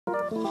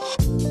Hey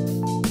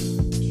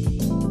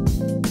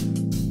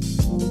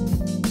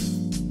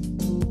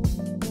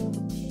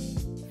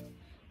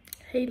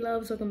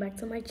loves, welcome back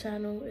to my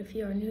channel. If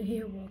you are new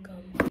here,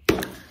 welcome.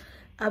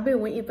 I've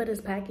been waiting for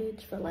this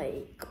package for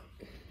like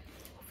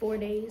 4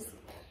 days.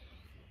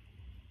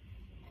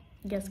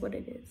 Guess what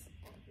it is?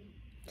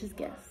 Just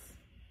guess.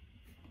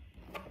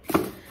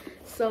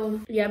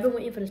 So yeah, I've been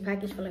waiting for this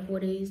package for like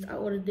 4 days. I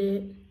ordered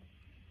it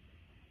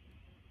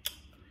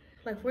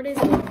like 4 days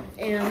ago,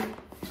 and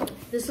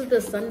this is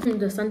the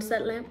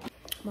sunset lamp.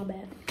 My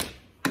bad.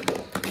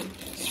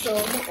 So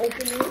I'm gonna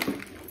open it.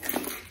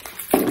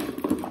 I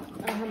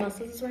don't have my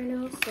scissors right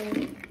now, so.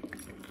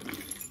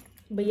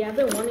 But yeah, I've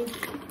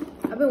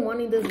been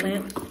wanting this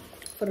lamp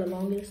for the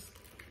longest.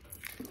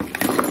 And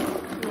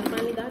I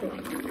finally got it.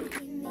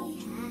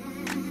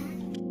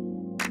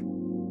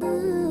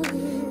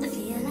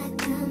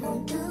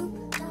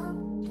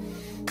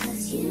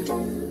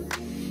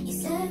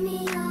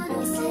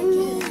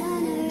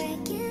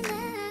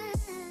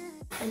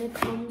 And it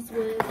comes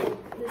with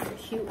this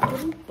cute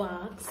little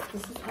box.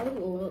 This is how it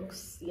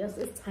looks. Yes,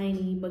 it's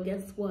tiny, but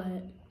guess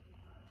what?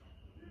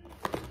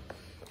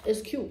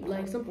 It's cute,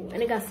 like simple.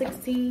 And it got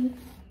 16,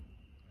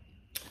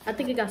 I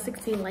think it got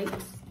 16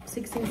 lights,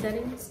 16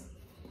 settings.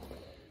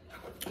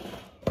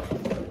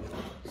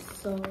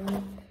 So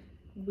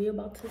we're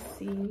about to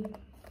see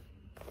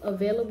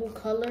available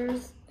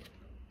colors.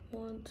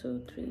 1,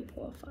 2, 3,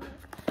 4,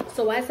 5.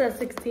 So why it says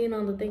 16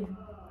 on the thing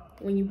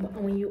when you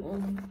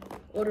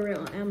order it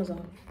on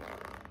Amazon?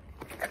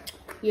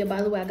 Yeah,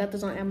 by the way, I got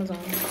this on Amazon.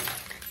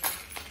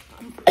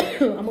 I'm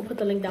gonna put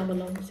the link down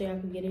below so y'all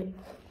can get it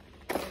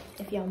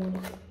if y'all want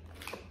it.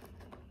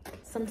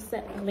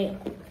 Sunset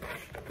lamp.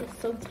 It's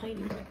so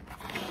tiny.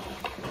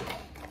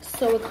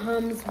 So it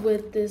comes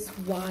with this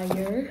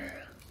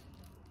wire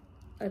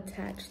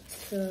attached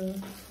to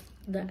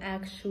the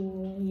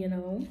actual, you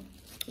know.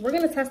 We're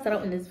gonna test it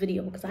out in this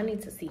video because I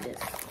need to see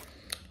this.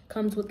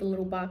 Comes with a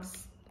little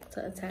box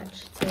to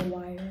attach to the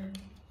wire.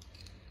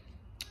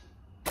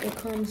 It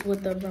comes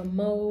with the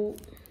remote.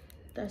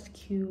 That's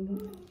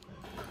cute.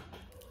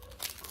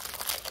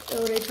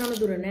 Oh, they're trying to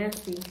do the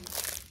nasty.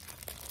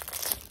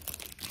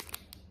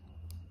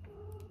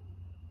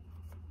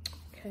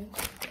 Okay.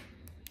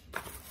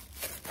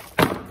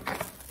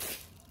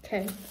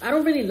 I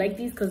don't really like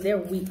these because they're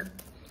weak.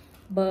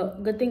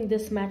 But good thing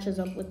this matches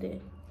up with it.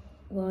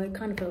 Well, it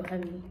kind of feels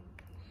heavy.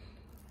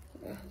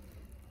 Yeah.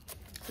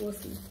 We'll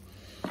see.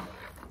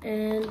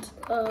 And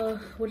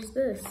what is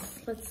this?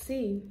 Let's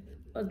see.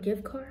 A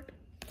gift card.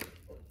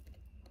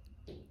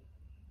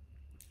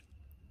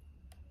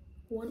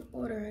 1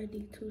 order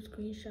ID, 2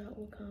 screenshot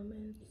or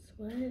comments.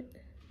 What?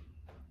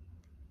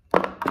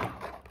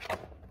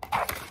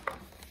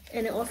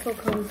 And it also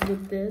comes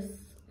with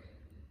this.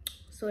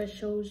 So it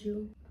shows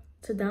you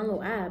to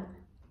download app.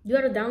 You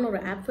gotta download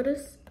an app for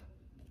this?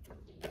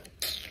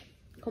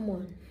 Come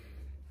on.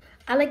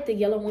 I like the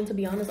yellow one, to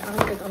be honest. I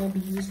don't think I'm gonna be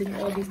using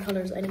all these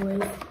colors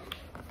anyways.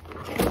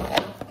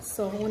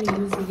 So I wanna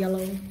use the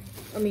yellow,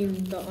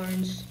 the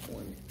orange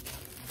one.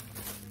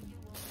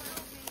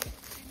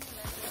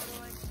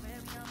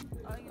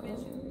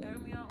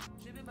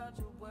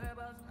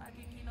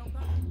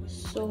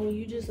 So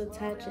you just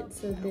attach it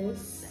to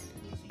this.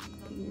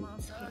 You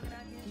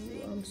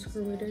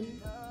screw it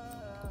in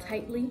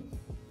tightly.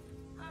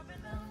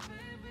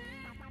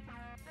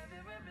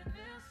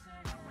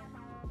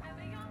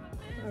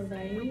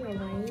 Alrighty.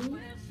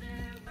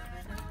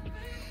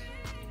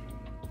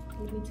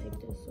 Let me take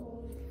this off.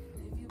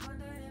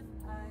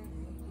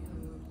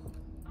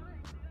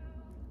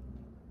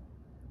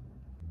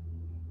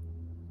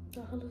 What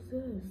the hell is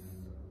this?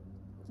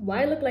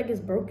 Why it look like it's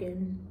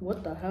broken?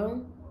 What the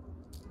hell?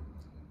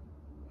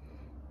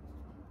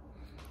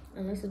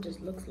 Unless it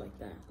just looks like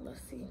that.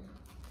 Let's see.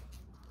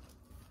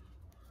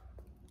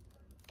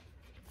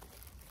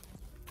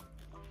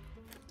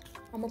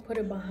 I'm gonna put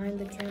it behind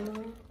the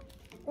camera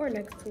or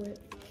next to it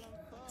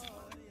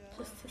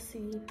just to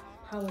see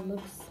how it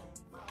looks.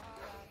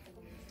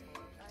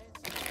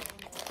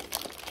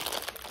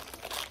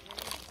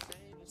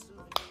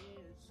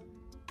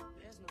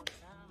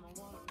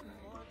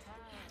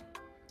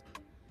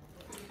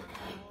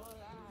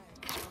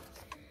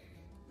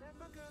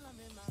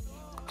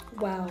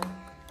 Wow.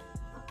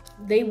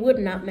 They would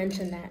not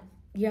mention that.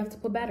 You have to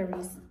put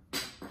batteries.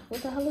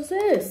 What the hell is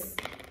this?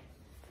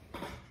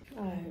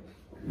 Alright.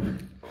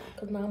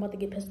 Because now I'm about to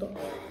get pissed off.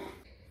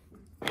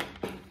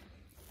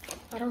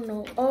 I don't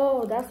know.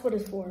 Oh, that's what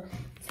it's for.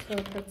 To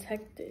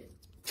protect it.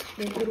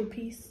 This little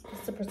piece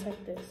is to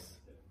protect this.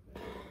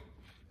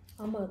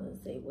 I'm about to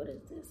say, what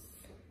is this?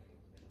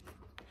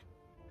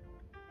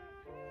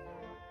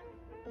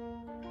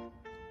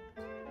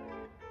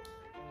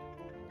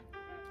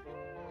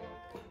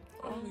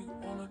 All you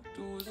wanna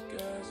do is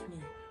gas me.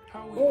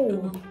 How we Oh.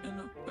 end up in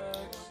the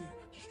backseat,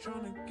 just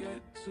trying to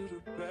get to the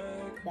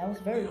bag. That was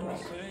very On the bright.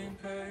 same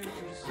page,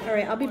 All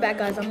right, I'll be back,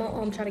 guys. I'm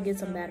gonna try to get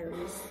some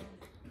batteries.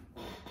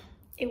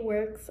 It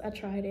works. I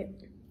tried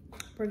it.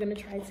 We're gonna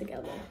try it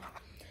together.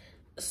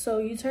 So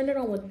you turn it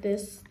on with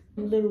this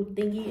little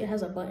thingy. It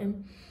has a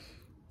button.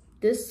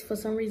 This for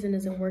some reason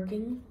isn't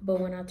working, but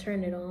when I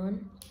turn it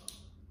on,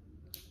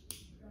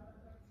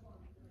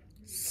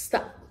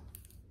 stop.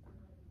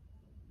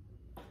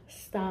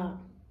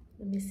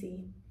 Let me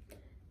see.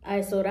 All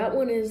right, so that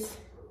one is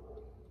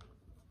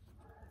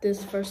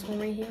this first one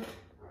right here.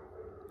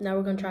 Now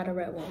we're gonna try the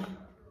red one.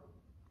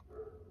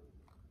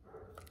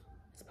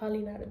 It's probably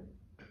not a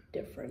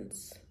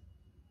difference.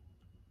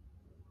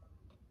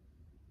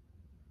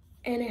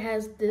 And it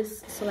has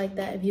this, so like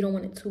that, if you don't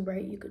want it too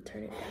bright, you could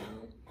turn it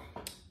down.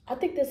 I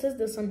think this is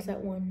the sunset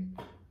one.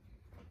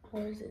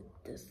 Or is it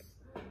this?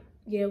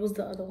 Yeah, it was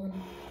the other one.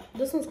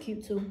 This one's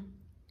cute too.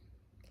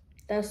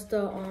 That's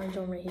the orange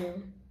one right here.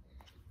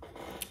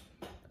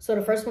 So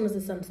the first one is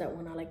the sunset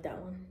one. I like that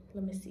one.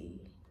 Let me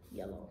see.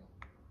 Yellow.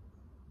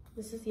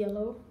 This is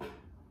yellow.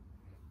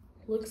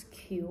 Looks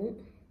cute.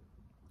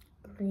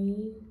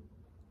 Green.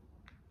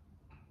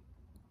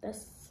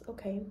 That's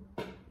okay.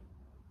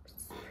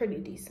 It's pretty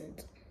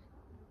decent.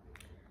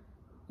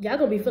 Y'all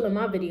gonna be feeling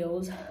my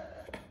videos.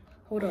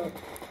 Hold up.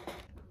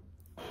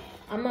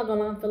 I'm not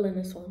gonna lie, I'm feeling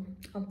this one.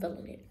 I'm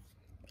feeling it.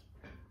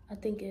 I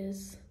think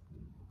it's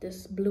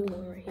this blue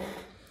one right here.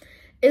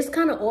 It's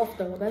kind of off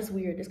though. That's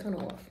weird. It's kind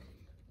of off.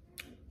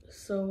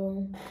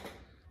 So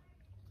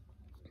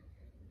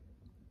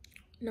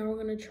now we're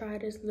gonna try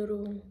this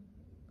little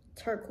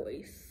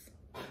turquoise.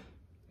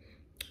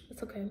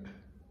 It's okay.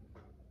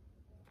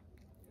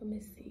 Let me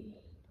see.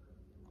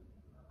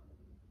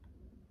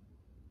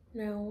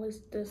 Now what's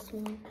this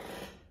one?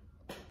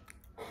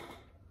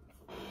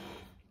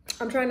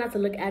 I'm trying not to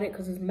look at it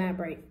because it's mad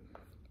bright.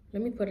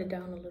 Let me put it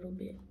down a little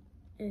bit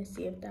and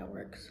see if that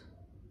works.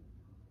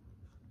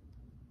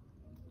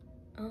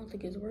 I don't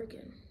think it's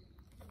working.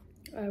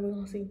 All right, we're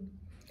gonna see.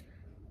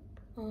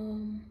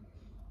 Now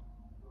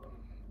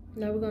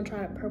we're gonna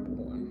try the purple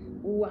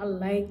one. Ooh, I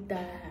like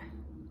that.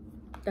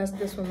 That's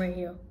this one right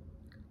here.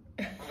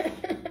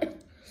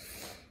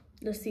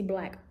 Let's see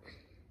black.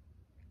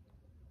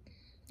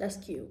 That's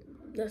cute.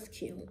 That's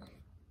cute.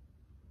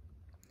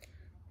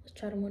 Let's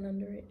try the one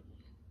under it.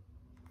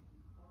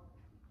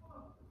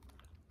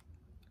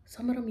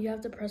 Some of them you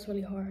have to press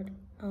really hard.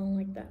 I don't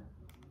like that.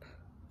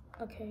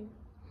 Okay.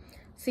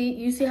 See,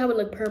 you see how it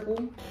look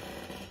purple?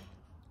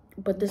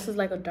 But this is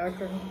like a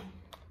darker,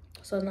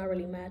 so it's not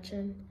really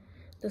matching.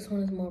 This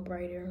one is more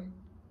brighter.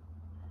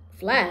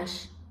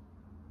 Flash.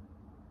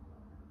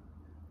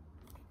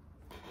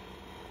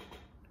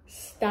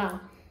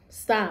 Stop.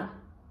 Stop.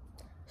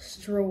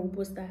 Strobe,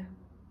 what's that?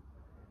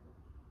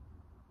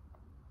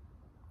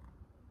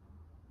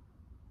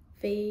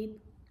 Fade.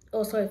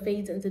 Oh, so it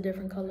fades into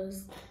different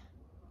colors.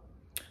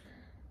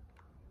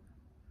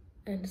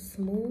 And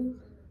smooth.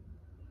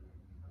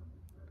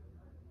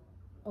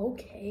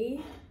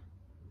 Okay.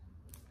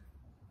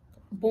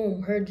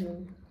 Boom, heard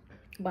you.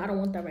 But I don't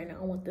want that right now.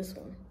 I want this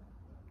one.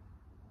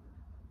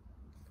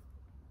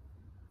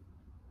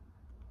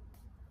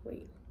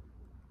 Wait.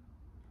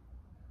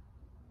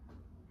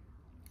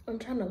 I'm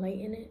trying to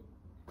lighten it.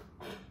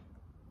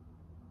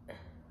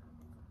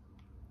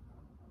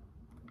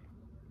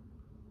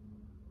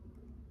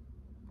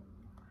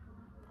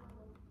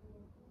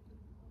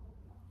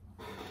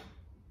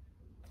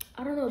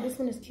 I don't know, this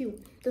one is cute.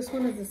 This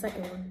one is the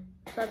second one.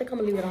 So I think I'm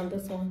gonna leave it on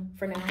this one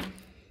for now.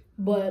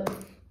 But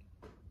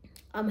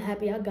I'm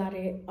happy I got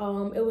it.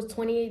 It was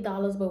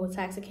 $28, but with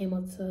tax it came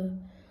up to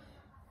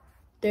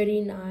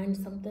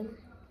 $39 something.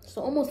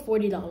 So almost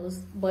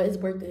 $40, but it's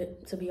worth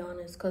it, to be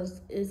honest, because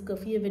it's good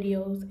for your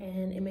videos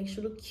and it makes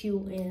you look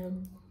cute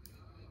and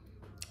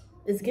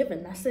it's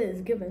given. That's it,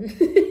 it's given.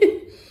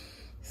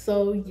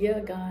 So yeah,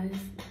 guys.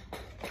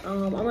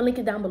 I'm gonna link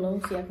it down below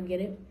so y'all can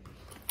get it.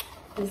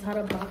 This is how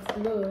the box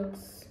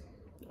looks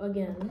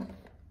again.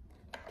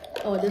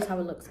 Oh, this is how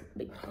it looks.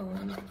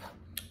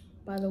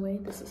 By the way,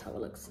 this is how it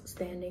looks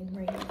standing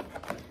right here.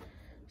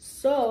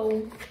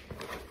 So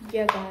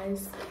yeah,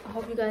 guys, I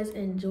hope you guys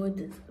enjoyed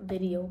this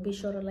video. Be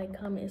sure to like,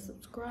 comment, and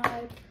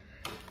subscribe.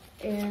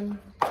 And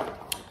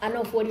I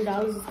know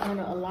 $40 is kind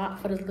of a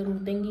lot for this little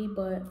thingy,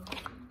 but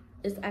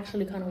it's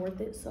actually kind of worth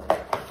it, so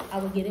I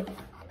would get it.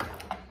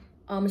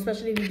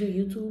 Especially if you do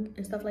YouTube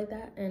and stuff like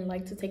that and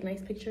like to take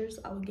nice pictures,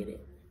 I would get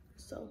it.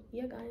 So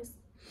yeah, guys,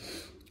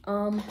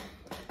 I'm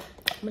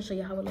gonna show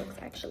you how it looks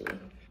actually.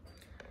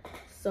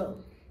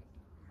 So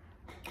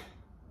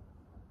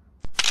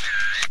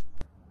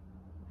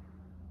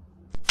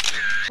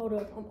hold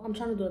up, I'm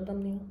trying to do a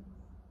thumbnail.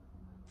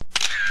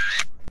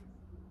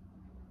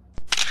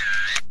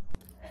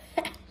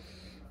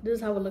 This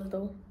is how it looked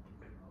though.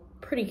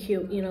 Pretty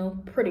cute, you know,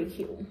 pretty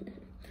cute.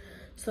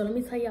 So let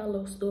me tell y'all a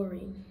little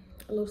story,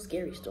 a little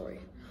scary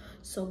story.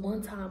 So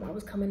one time I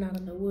was coming out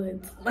of the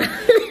woods.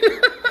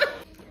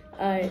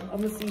 Alright, I'm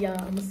gonna see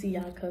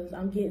y'all because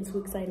I'm getting too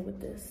excited with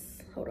this.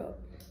 Hold up.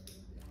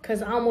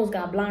 Because I almost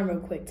got blind real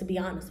quick, to be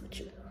honest with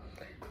you.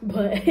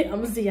 But I'm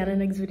gonna see y'all in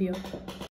the next video.